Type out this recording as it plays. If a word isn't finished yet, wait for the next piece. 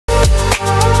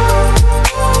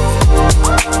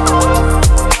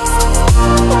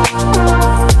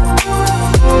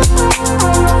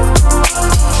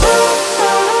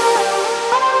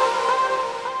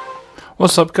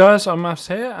What's up guys, Onmaths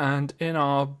here, and in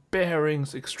our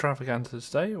bearings extravaganza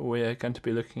today we're going to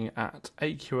be looking at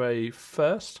AQA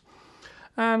first.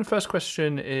 And the first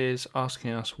question is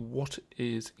asking us what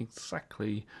is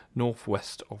exactly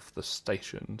northwest of the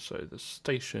station. So the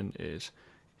station is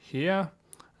here,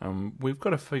 and we've got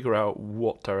to figure out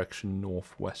what direction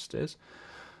northwest is.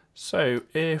 So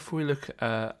if we look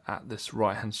at this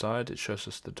right hand side, it shows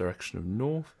us the direction of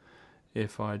north.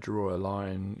 If I draw a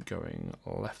line going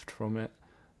left from it,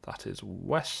 that is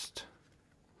west.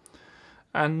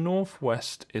 And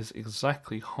northwest is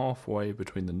exactly halfway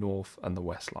between the north and the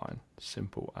west line.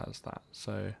 Simple as that.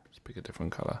 So let's pick a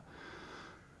different colour.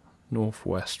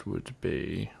 Northwest would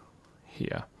be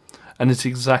here. And it's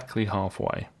exactly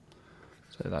halfway.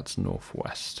 So that's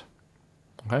northwest.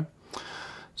 Okay.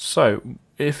 So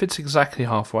if it's exactly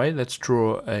halfway, let's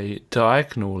draw a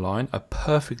diagonal line, a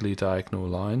perfectly diagonal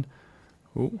line.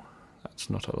 Oh, that's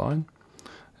not a line.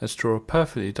 Let's draw a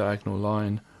perfectly diagonal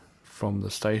line from the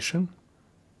station.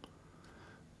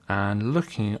 And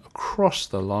looking across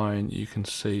the line, you can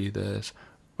see there's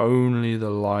only the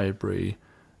library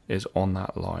is on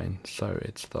that line. So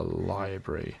it's the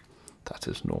library that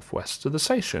is northwest of the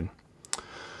station.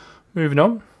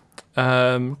 Moving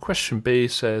on. Question B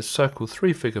says, circle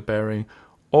 3-figure bearing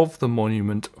of the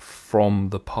monument from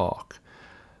the park.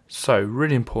 So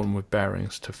really important with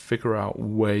bearings to figure out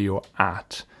where you're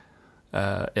at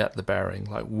the bearing,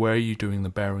 like where are you doing the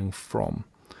bearing from.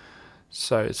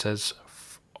 So it says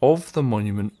of the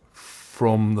monument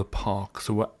from the park.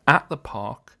 So we're at the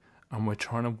park and we're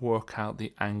trying to work out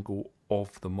the angle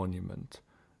of the monument.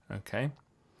 Okay.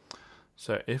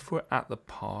 So if we're at the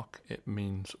park, it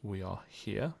means we are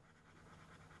here.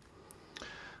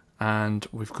 And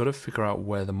we've got to figure out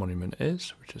where the monument is,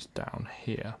 which is down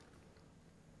here.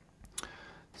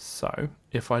 So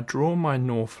if I draw my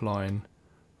north line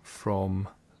from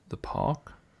the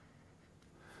park,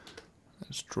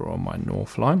 let's draw my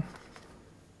north line.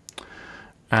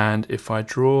 And if I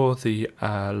draw the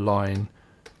line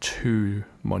to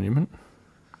monument,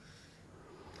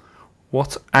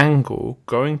 what angle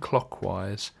going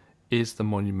clockwise is the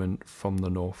monument from the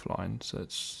north line? So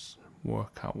let's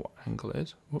work out what angle it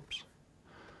is. Whoops.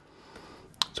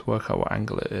 Let's work out what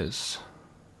angle it is.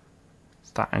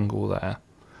 It's that angle there.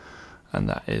 And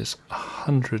that is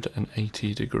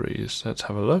 180 degrees. Let's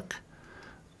have a look.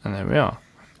 And there we are,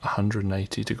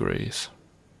 180 degrees.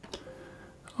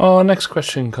 Our next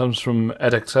question comes from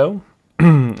Edexcel.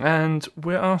 And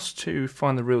we're asked to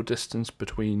find the real distance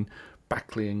between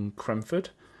Backley and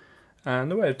Cremford.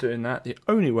 And the way of doing that, the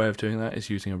only way of doing that is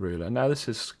using a ruler. Now this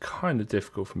is kind of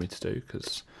difficult for me to do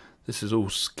because this is all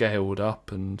scaled up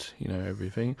and, you know,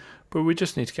 everything. But we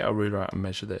just need to get our ruler out and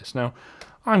measure this. Now,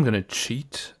 I'm going to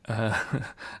cheat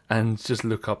and just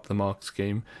look up the mark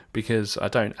scheme because I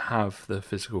don't have the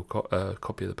physical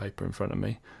copy of the paper in front of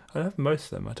me. I have most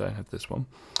of them. I don't have this one.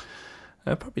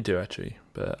 I probably do actually,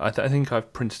 but I think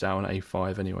I've printed out an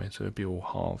A5 anyway, so it'd be all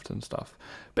halved and stuff.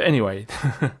 But anyway,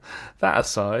 that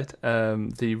aside,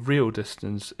 the real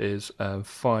distance is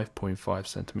 5.5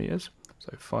 centimeters.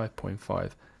 So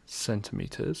 5.5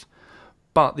 centimeters.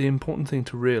 But the important thing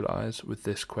to realise with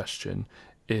this question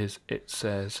is it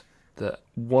says that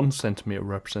 1 centimetre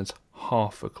represents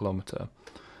half a kilometre.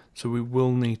 So we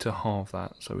will need to halve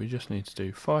that. So we just need to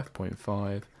do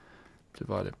 5.5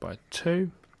 divided by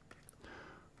 2,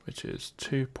 which is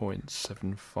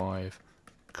 2.75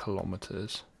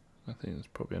 kilometres. I think there's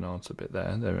probably an answer bit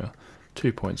there. There we are,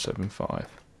 2.75.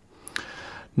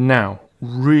 Now,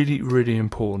 really, really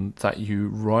important that you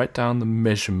write down the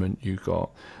measurement you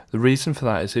got. The reason for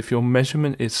that is if your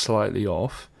measurement is slightly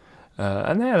off,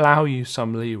 and they allow you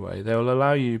some leeway. They'll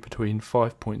allow you between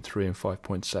 5.3 and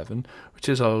 5.7, which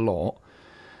is a lot.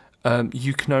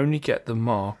 You can only get the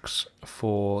marks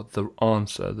for the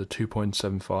answer, the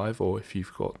 2.75, or if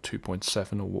you've got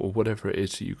 2.7 or whatever it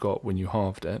is that you got when you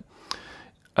halved it,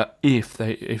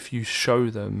 if you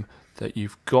show them that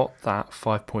you've got that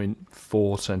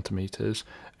 5.4 centimetres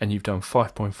and you've done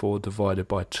 5.4 divided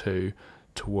by 2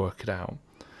 to work it out.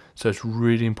 So it's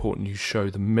really important you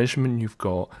show the measurement you've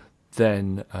got,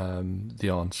 then the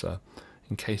answer,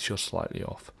 in case you're slightly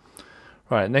off.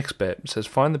 Right, next bit says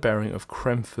find the bearing of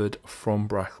Cremford from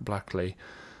Backley.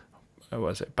 What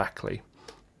is it? Backley.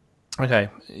 Okay,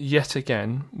 yet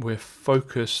again we're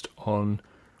focused on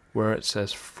where it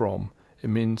says from. It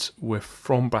means we're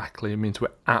from Backley. It means we're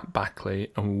at Backley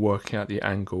and we're working out the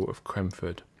angle of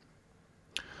Cremford.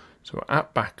 So we're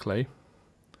at Backley,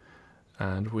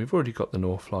 and we've already got the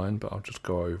north line, but I'll just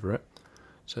go over it.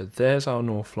 So there's our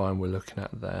north line we're looking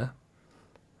at there.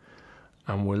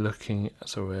 and we're looking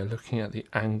at the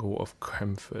angle of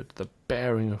Cremford, the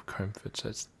bearing of Cremford, so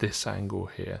it's this angle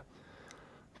here.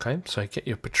 Okay, so get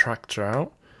your protractor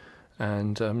out,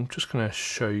 and I'm just going to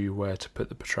show you where to put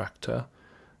the protractor,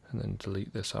 and then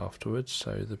delete this afterwards.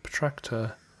 So the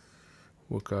protractor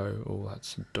will go, oh,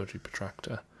 that's a dodgy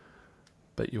protractor,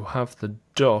 but you'll have the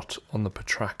dot on the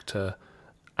protractor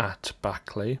at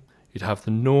Backley. You'd have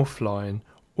the north line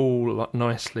all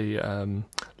nicely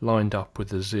lined up with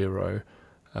the 0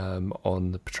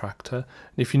 on the protractor.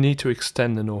 And if you need to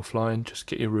extend the north line, just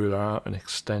get your ruler out and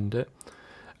extend it,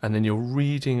 and then you're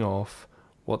reading off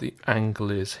what the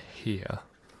angle is here.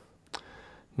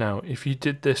 Now if you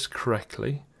did this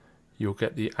correctly, you'll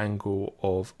get the angle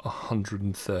of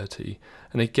 130,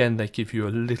 and again they give you a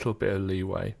little bit of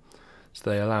leeway, so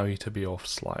they allow you to be off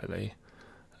slightly,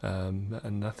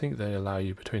 and I think they allow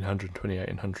you between 128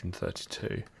 and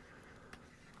 132,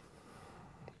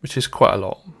 which is quite a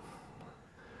lot.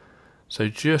 So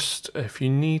just, if you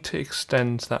need to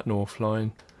extend that north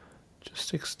line,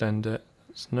 just extend it,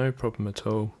 it's no problem at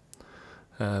all,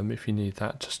 if you need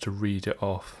that just to read it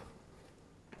off.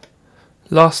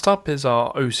 Last up is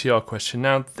our OCR question.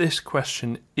 Now this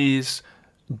question is,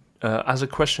 as a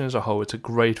question as a whole, it's a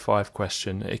grade 5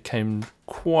 question. It came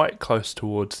quite close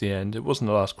towards the end. It wasn't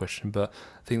the last question, but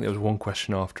I think there was one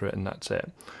question after it and that's it.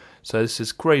 So this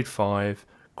is grade 5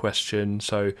 question.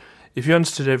 So if you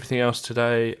understood everything else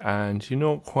today and you're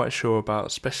not quite sure about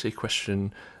especially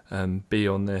question B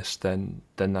on this, then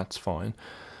that's fine.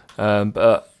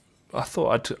 But I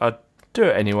thought I'd do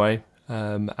it anyway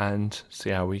and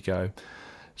see how we go.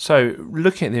 So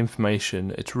looking at the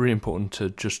information, it's really important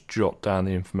to just jot down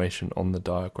the information on the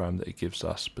diagram that it gives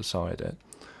us beside it.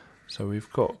 So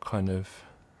we've got kind of,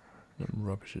 I'm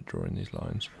rubbish at drawing these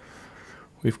lines.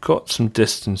 We've got some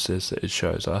distances that it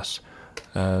shows us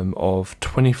of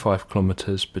 25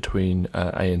 kilometres between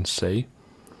A and C.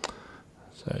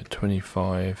 So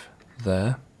 25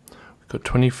 there. We've got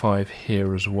 25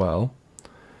 here as well.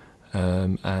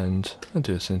 And I'll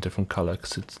do this in a different colour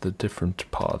because it's the different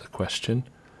part of the question.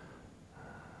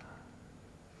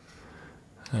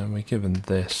 And we're given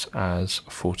this as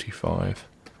 45.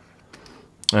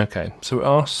 Okay, so we're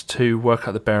asked to work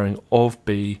out the bearing of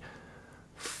B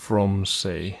from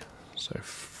C. So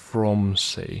from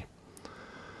C.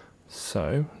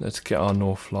 So let's get our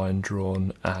north line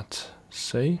drawn at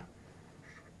C.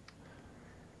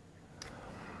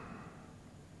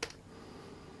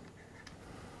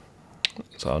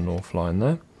 That's our north line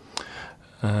there.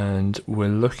 And we're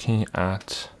looking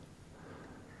at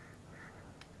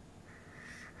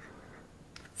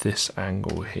this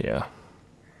angle here.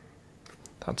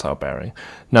 That's our bearing.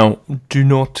 Now, do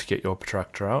not get your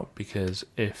protractor out, because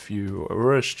if you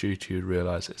were a student, you'd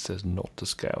realise it says not to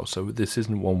scale. So this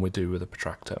isn't one we do with a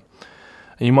protractor.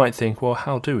 And you might think, well,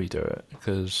 how do we do it?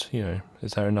 Because, you know,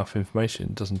 is there enough information?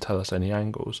 It doesn't tell us any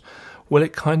angles. Well,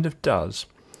 it kind of does.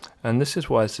 And this is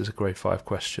why this is a grade 5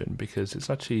 question, because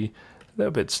it's actually a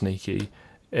little bit sneaky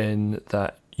in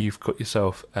that you've got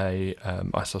yourself a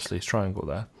isosceles triangle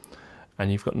there,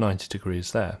 and you've got 90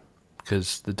 degrees there,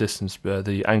 because the distance,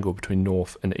 the angle between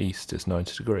north and east is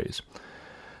 90 degrees.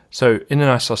 So in an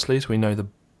isosceles, we know the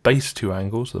base two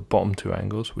angles, the bottom two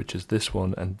angles, which is this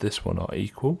one and this one, are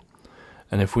equal.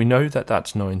 And if we know that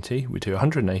that's 90, we do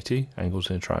 180 angles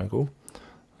in a triangle.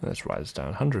 Let's write this down,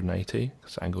 180,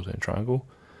 because angles in a triangle.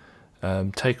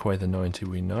 Take away the 90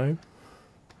 we know,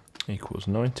 equals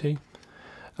 90.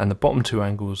 And the bottom two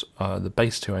angles, the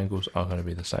base two angles are going to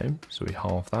be the same, so we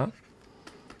halve that.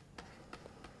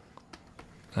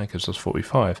 That gives us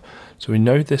 45. So we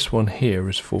know this one here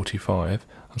is 45.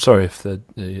 I'm sorry if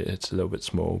it's a little bit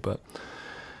small, but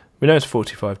we know it's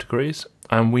 45 degrees.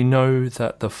 And we know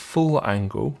that the full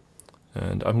angle,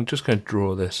 and I'm just going to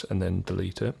draw this and then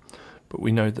delete it, but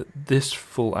we know that this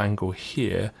full angle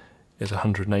here is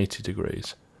 180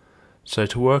 degrees. So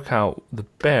to work out the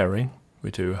bearing,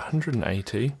 we do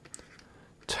 180,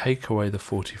 take away the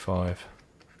 45,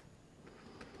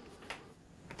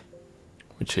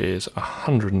 which is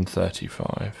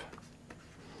 135.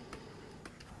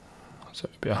 So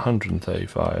it would be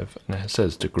 135, and it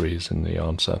says degrees in the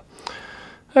answer.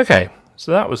 Okay,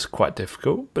 so that was quite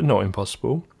difficult, but not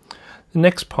impossible. The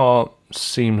next part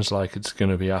seems like it's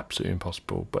going to be absolutely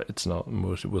impossible, but it's not, and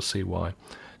we'll see why.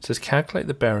 It says calculate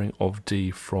the bearing of D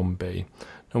from B.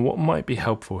 Now what might be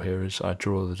helpful here is I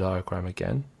draw the diagram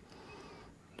again.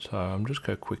 So I'm just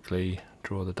going to quickly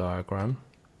draw the diagram.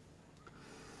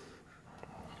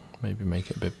 Maybe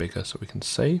make it a bit bigger so we can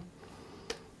see.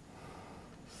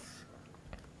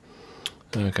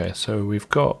 Okay, so we've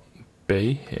got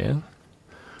B here,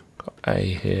 got A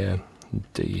here,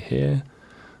 D here,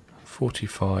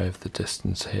 45 the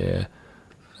distance here,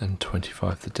 and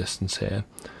 25 the distance here.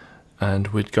 And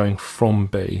we're going from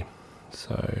B.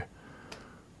 So,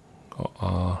 got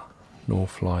our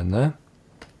north line there.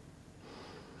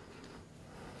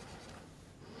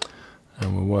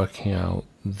 And we're working out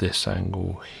this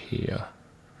angle here.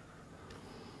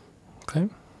 Okay,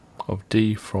 of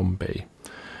D from B.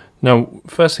 Now,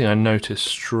 first thing I notice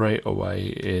straight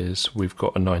away is we've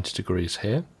got a 90 degrees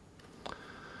here.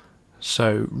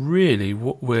 So really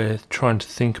what we're trying to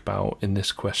think about in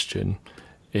this question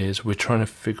is we're trying to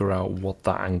figure out what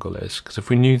that angle is. Because if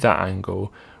we knew that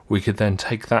angle, we could then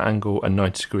take that angle and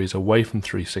 90 degrees away from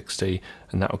 360,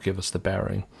 and that will give us the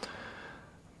bearing.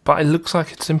 But it looks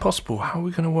like it's impossible. How are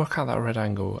we going to work out that red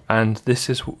angle? And this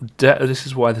is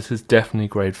why this is definitely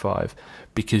grade 5,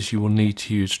 because you will need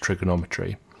to use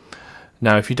trigonometry.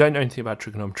 Now, if you don't know anything about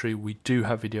trigonometry, we do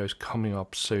have videos coming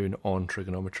up soon on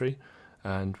trigonometry,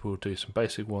 and we'll do some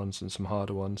basic ones and some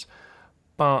harder ones.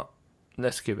 But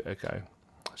let's give it a go.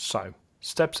 So,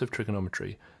 steps of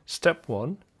trigonometry. Step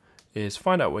 1 is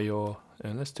find out where your,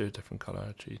 and let's do a different colour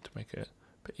actually to make it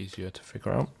a bit easier to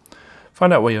figure out.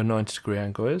 Find out where your 90 degree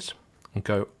angle is and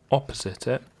go opposite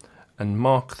it and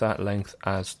mark that length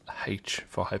as H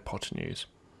for hypotenuse.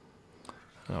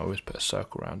 And I always put a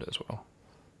circle around it as well.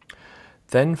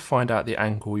 Then find out the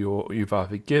angle you've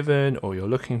either given or you're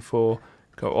looking for,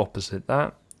 go opposite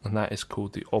that, and that is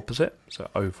called the opposite, so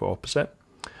over opposite.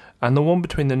 And the one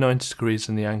between the 90 degrees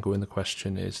and the angle in the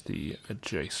question is the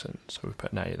adjacent, so we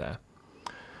put an A there.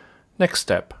 Next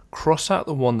step, cross out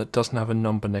the one that doesn't have a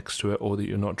number next to it or that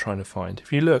you're not trying to find.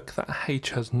 If you look, that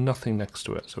H has nothing next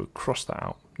to it, so cross that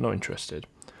out, not interested.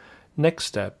 Next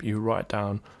step, you write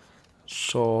down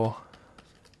SO,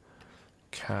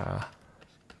 CA,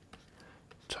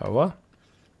 TOA.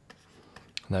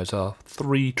 And those are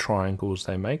 3 triangles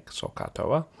they make, SO, CA,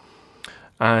 TOA.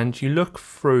 And you look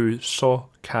through SO,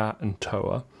 CA and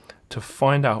TOA to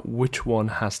find out which one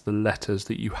has the letters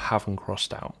that you haven't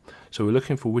crossed out. So we're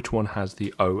looking for which one has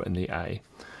the O and the A.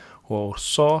 Well,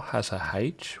 SO has a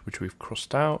H, which we've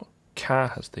crossed out,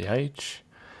 CA has the H,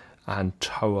 and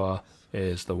TOA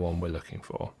is the one we're looking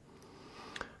for.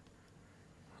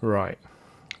 Right,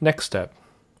 next step,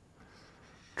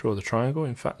 draw the triangle.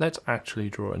 In fact, let's actually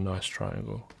draw a nice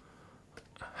triangle.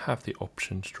 Have the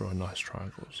option to draw a nice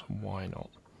triangle, so why not?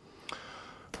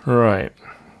 Right,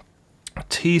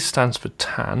 T stands for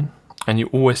tan, and you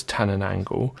always tan an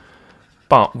angle,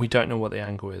 but we don't know what the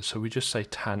angle is, so we just say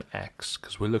tan x,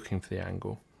 because we're looking for the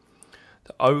angle.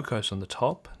 The O goes on the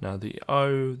top. Now the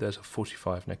O, there's a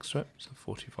 45 next to it, so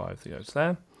 45 that goes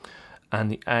there,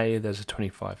 and the A, there's a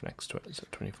 25 next to it, so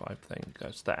 25 thing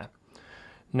goes there.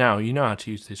 Now, you know how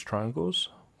to use these triangles,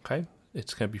 okay?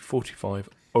 It's going to be 45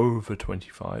 over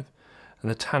 25,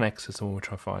 and the tan x is the one we're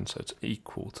trying to find, so it's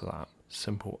equal to that.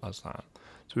 Simple as that.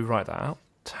 So we write that out.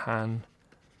 Tan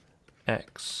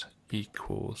x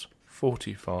equals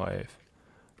 45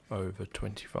 over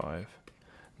 25.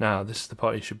 Now, this is the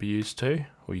part you should be used to,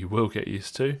 or you will get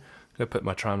used to. I'm going to put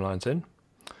my tramlines in.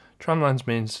 Tramlines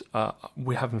means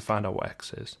we haven't found out what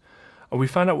x is. We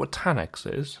found out what tan x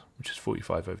is, which is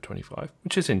 45 over 25,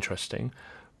 which is interesting,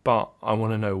 but I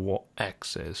want to know what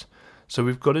x is. So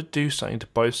we've got to do something to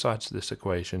both sides of this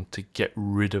equation to get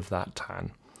rid of that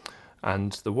tan.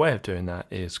 And the way of doing that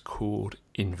is called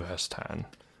inverse tan,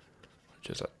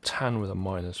 which is a tan with a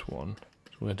 -1. So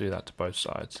we're going to do that to both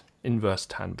sides. Inverse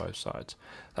tan both sides.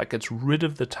 That gets rid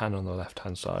of the tan on the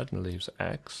left-hand side and leaves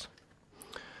x.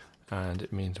 And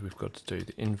it means we've got to do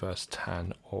the inverse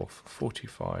tan of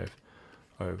 45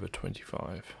 over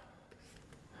 25.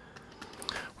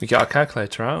 We get our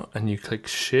calculator out and you click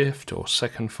shift or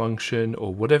second function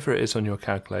or whatever it is on your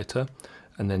calculator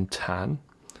and then tan,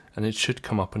 and it should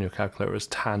come up on your calculator as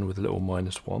tan with a little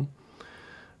 -1.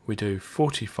 We do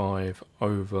 45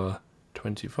 over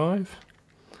 25,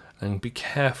 and be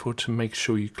careful to make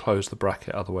sure you close the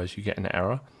bracket, otherwise you get an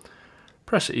error.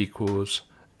 Press it equals,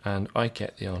 and I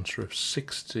get the answer of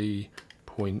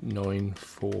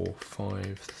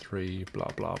 60.9453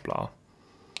 blah blah blah.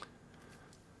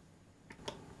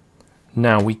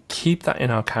 Now we keep that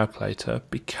in our calculator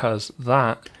because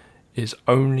that is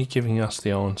only giving us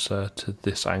the answer to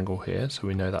this angle here, so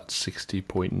we know that's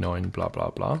 60.9 blah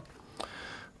blah blah.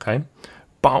 Okay,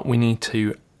 but we need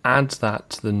to add that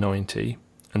to the 90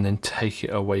 and then take it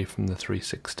away from the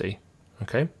 360.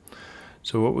 Okay,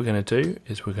 so what we're going to do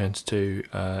is we're going to do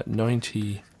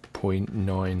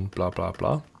 90.9 blah blah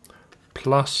blah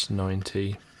plus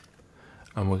 90,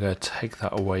 and we're going to take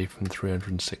that away from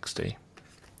 360.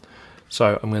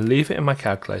 So I'm going to leave it in my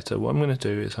calculator. What I'm going to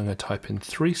do is I'm going to type in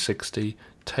 360,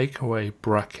 take away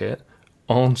bracket,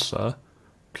 answer,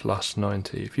 plus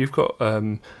 90. If you've got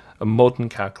a modern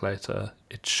calculator,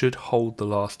 it should hold the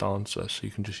last answer, so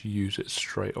you can just use it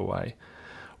straight away.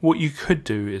 What you could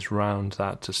do is round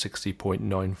that to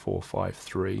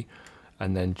 60.9453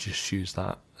 and then just use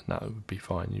that, and that would be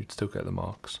fine. You'd still get the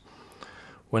marks.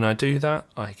 When I do that,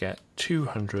 I get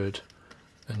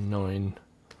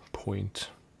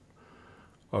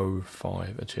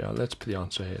 209.05. Actually, let's put the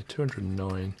answer here,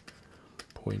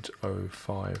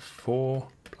 209.054,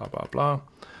 blah, blah, blah.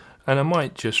 And I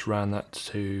might just round that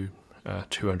to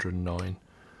 209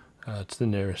 to the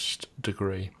nearest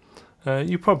degree.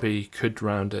 You probably could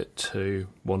round it to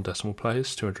 1 decimal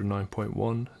place,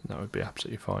 209.1, that would be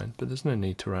absolutely fine, but there's no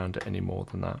need to round it any more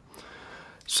than that.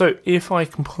 So if I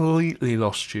completely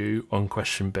lost you on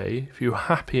question B, if you were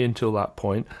happy until that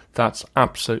point, that's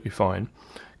absolutely fine,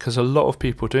 because a lot of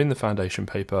people doing the foundation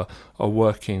paper are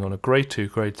working on a grade 2,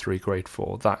 grade 3, grade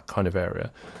 4, that kind of area.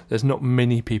 There's not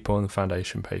many people on the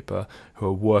foundation paper who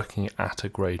are working at a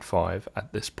grade 5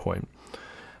 at this point.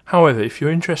 However, if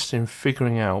you're interested in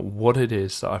figuring out what it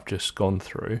is that I've just gone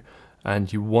through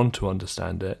and you want to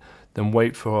understand it, then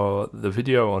wait for the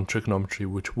video on trigonometry,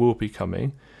 which will be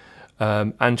coming,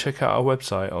 and check out our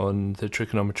website on the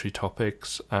trigonometry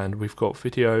topics, and we've got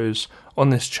videos on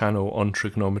this channel on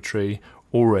trigonometry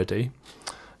already.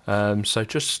 So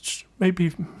just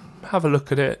maybe have a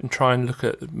look at it and try and look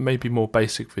at maybe more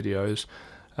basic videos,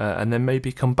 and then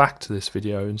maybe come back to this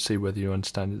video and see whether you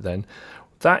understand it then.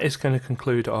 That is going to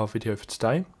conclude our video for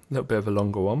today, a little bit of a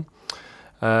longer one.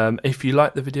 If you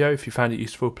liked the video, if you found it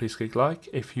useful, please click like.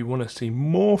 If you want to see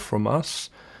more from us,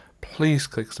 please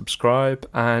click subscribe.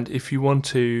 And if you want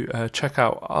to check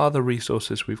out other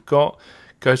resources we've got,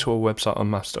 go to our website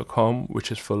onmaths.com,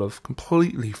 which is full of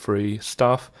completely free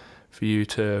stuff for you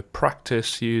to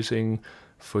practice using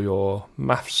for your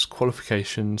maths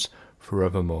qualifications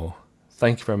forevermore.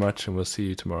 Thank you very much, and we'll see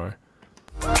you tomorrow.